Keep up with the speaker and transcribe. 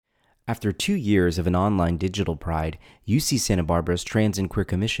After 2 years of an online digital Pride, UC Santa Barbara's Trans and Queer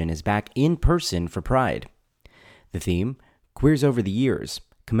Commission is back in person for Pride. The theme, Queers Over the Years,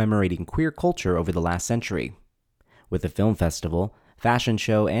 commemorating queer culture over the last century. With a film festival, fashion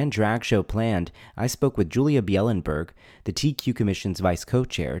show, and drag show planned, I spoke with Julia Bielenberg, the TQ Commission's vice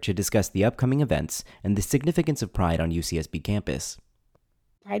co-chair, to discuss the upcoming events and the significance of Pride on UCSB campus.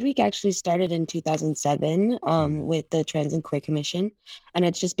 Pride Week actually started in 2007 with the Trans and Queer Commission, and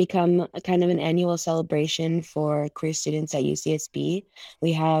it's just become a kind of an annual celebration for queer students at UCSB.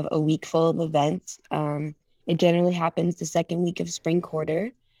 We have a week full of events. It generally happens the second week of spring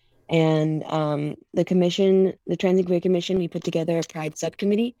quarter, and the Trans and Queer Commission, we put together a Pride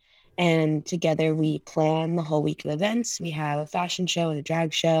subcommittee, and together we plan the whole week of events. We have a fashion show and a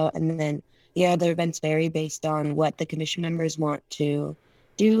drag show, and then the other events vary based on what the commission members want to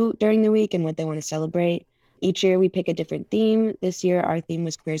do during the week and what they want to celebrate. Each year we pick a different theme. This year our theme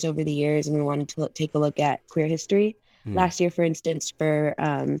was Queers Over the Years, and we wanted to take a look at queer history. Last year, for instance, for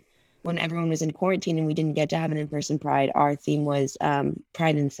when everyone was in quarantine and we didn't get to have an in-person Pride, our theme was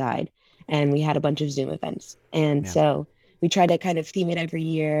Pride Inside, and we had a bunch of Zoom events. And so we try to kind of theme it every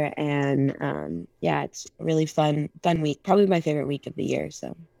year, and it's a really fun week, probably my favorite week of the year.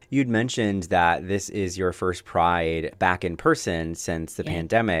 So. You'd mentioned that this is your first Pride back in person since the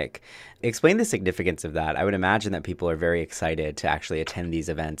pandemic. Explain the significance of that. I would imagine that people are very excited to actually attend these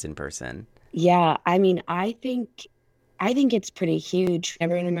events in person. Yeah, I mean, I think it's pretty huge.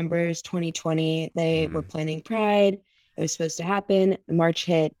 Everyone remembers 2020. They were planning Pride. It was supposed to happen. March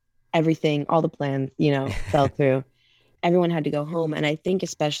hit, everything, all the plans, fell through. Everyone had to go home. And I think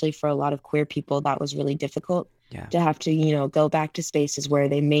especially for a lot of queer people, that was really difficult. To have to, go back to spaces where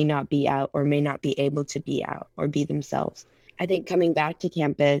they may not be out or may not be able to be out or be themselves. I think coming back to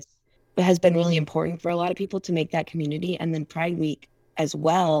campus has been really important for a lot of people to make that community, and then Pride Week as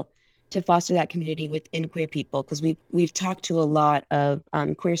well to foster that community within queer people, because we've talked to a lot of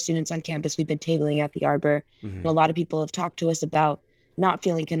queer students on campus. We've been tabling at the Arbor, and a lot of people have talked to us about not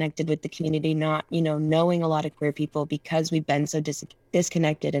feeling connected with the community, not, knowing a lot of queer people because we've been so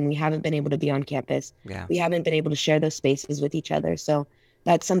disconnected and we haven't been able to be on campus. We haven't been able to share those spaces with each other. So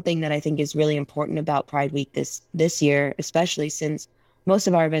that's something that I think is really important about Pride Week this year, especially since most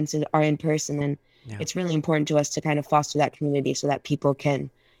of our events are in person. And it's really important to us to kind of foster that community so that people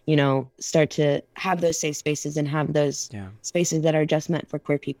can, start to have those safe spaces and have those spaces that are just meant for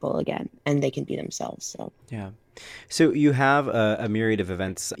queer people again, and they can be themselves. So you have a myriad of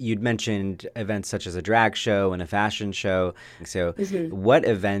events. You'd mentioned events such as a drag show and a fashion show. So what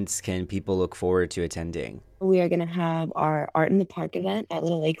events can people look forward to attending? We are going to have our Art in the Park event at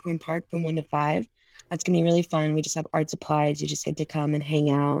Little Acorn Park from 1 to 5. That's going to be really fun. We just have art supplies. You just get to come and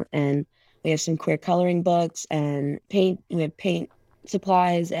hang out. And we have some queer coloring books and paint. We have paint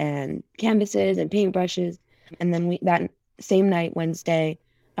supplies and canvases and paintbrushes. And then that same night, Wednesday,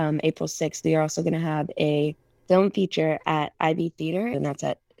 April 6th, we are also going to have a film feature at Ivy Theater, and that's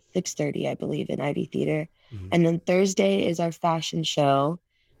at 6:30, I believe, in Ivy Theater. And then Thursday is our fashion show,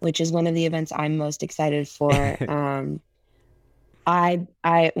 which is one of the events I'm most excited for. One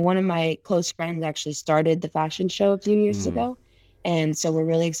of my close friends actually started the fashion show a few years ago, and so we're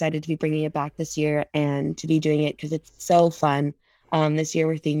really excited to be bringing it back this year and to be doing it because it's so fun. This year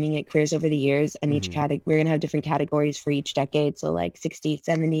we're theming it Queers Over the Years, and each category, we're gonna have different categories for each decade, so like 60s,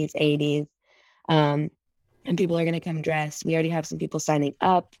 70s, 80s. And people are going to come dressed. We already have some people signing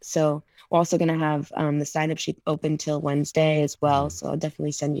up. So we're also going to have the sign-up sheet open till Wednesday as well. So I'll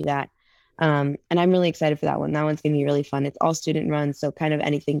definitely send you that. And I'm really excited for that one. That one's going to be really fun. It's all student run, so kind of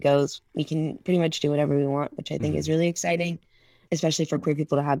anything goes. We can pretty much do whatever we want, which I think is really exciting, especially for queer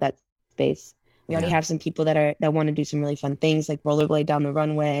people to have that space. We already have some people that want to do some really fun things, like rollerblade down the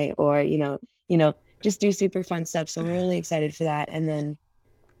runway, or just do super fun stuff. So we're really excited for that. And then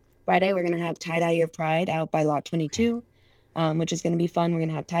Friday, we're going to have Tie-Dye Your Pride out by Lot 22, which is going to be fun. We're going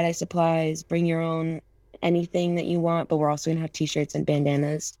to have tie-dye supplies, bring your own anything that you want, but we're also going to have T-shirts and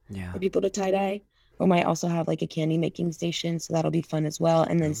bandanas for people to tie-dye. We might also have like a candy making station, so that'll be fun as well.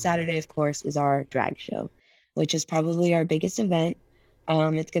 And then Saturday, of course, is our drag show, which is probably our biggest event.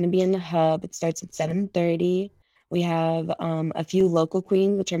 It's going to be in the Hub. It starts at 7:30. We have a few local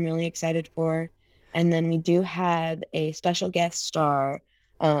queens, which I'm really excited for. And then we do have a special guest star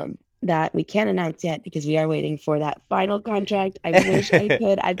that we can't announce yet because we are waiting for that final contract. I wish I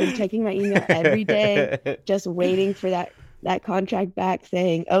could. I've been checking my email every day, just waiting for that contract back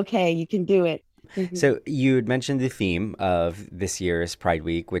saying, okay, you can do it. So you had mentioned the theme of this year's Pride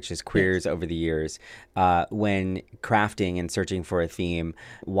Week, which is Queers Over the Years. When crafting and searching for a theme,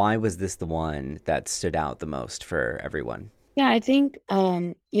 why was this the one that stood out the most for everyone? Yeah, I think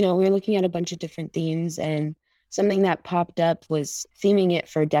we were looking at a bunch of different themes, and something that popped up was theming it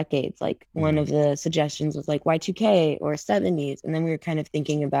for decades. Like one Mm-hmm. of the suggestions was like Y2K or 70s. And then we were kind of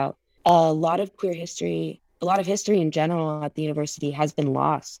thinking about a lot of queer history, a lot of history in general at the university has been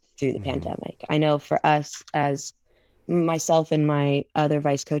lost through the Mm-hmm. pandemic. I know for us, as myself and my other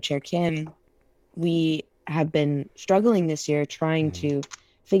vice co-chair Kim, we have been struggling this year trying Mm-hmm. to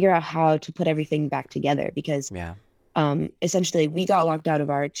figure out how to put everything back together because Yeah. essentially we got locked out of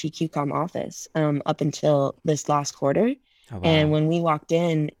our TQCom office up until this last quarter. Oh And wow. when we walked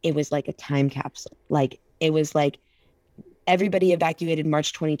in, it was like a time capsule. Like it was like everybody evacuated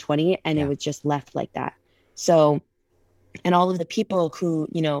March 2020 and it Yeah. was just left like that. So, and all of the people who,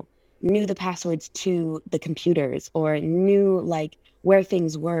 knew the passwords to the computers or knew like where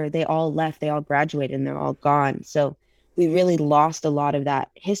things were, they all left, they all graduated and they're all gone. So we really lost a lot of that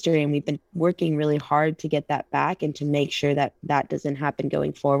history, and we've been working really hard to get that back and to make sure that that doesn't happen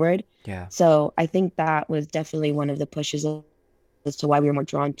going forward. Yeah. So I think that was definitely one of the pushes as to why we were more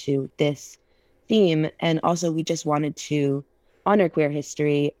drawn to this theme. And also, we just wanted to honor queer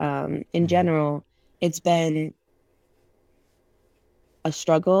history. In Mm-hmm. general, it's been a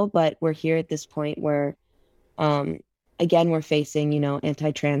struggle, but we're here at this point where, um, again, we're facing,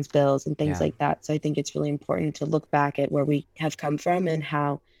 anti-trans bills and things Yeah. like that. So I think it's really important to look back at where we have come from and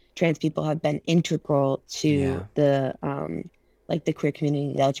how trans people have been integral to Yeah. like the queer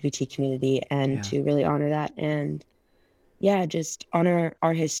community, the LGBT community, and Yeah. to really honor that. And yeah, just honor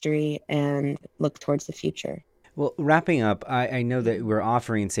our history and look towards the future. Well, wrapping up, I know that we're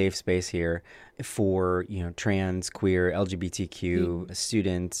offering safe space here for, trans, queer, LGBTQ Mhm.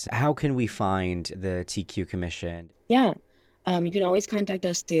 students. How can we find the TQ Commission? Yeah. You can always contact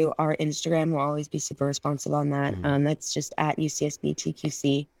us through our Instagram. We'll always be super responsive on that. Mm-hmm. That's just at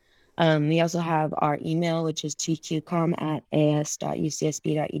UCSB We also have our email, which is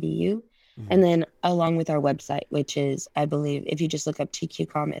tqcom@as.ucsb.edu. Mm-hmm. And then along with our website, which is, I believe, if you just look up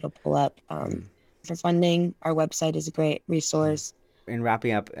TQCom, it'll pull up for funding. Our website is a great Mm-hmm. resource. In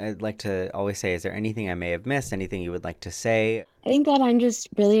wrapping up, I'd like to always say, is there anything I may have missed? Anything you would like to say? I think that I'm just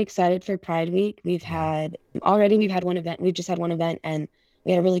really excited for Pride Week. Yeah. We've had one event. We've just had one event and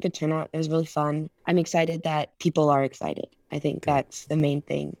we had a really good turnout. It was really fun. I'm excited that people are excited. I think Good. that's the main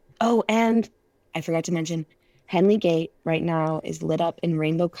thing. Oh, and I forgot to mention Henley Gate right now is lit up in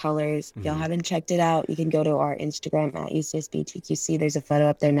rainbow colors. If y'all Mm-hmm. haven't checked it out, you can go to our Instagram at UCSBTQC. There's a photo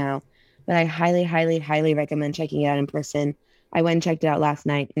up there now. But I highly, highly, highly recommend checking it out in person. I went and checked it out last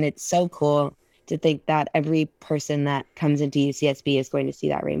night and it's so cool to think that every person that comes into UCSB is going to see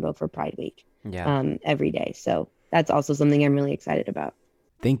that rainbow for Pride Week Yeah. every day. So that's also something I'm really excited about.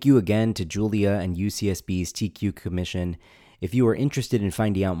 Thank you again to Julia and UCSB's TQ Commission. If you are interested in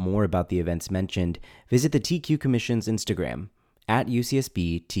finding out more about the events mentioned, visit the TQ Commission's Instagram at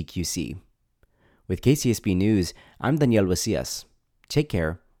UCSB TQC. With KCSB News, I'm Daniel Vacias. Take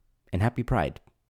care and happy Pride.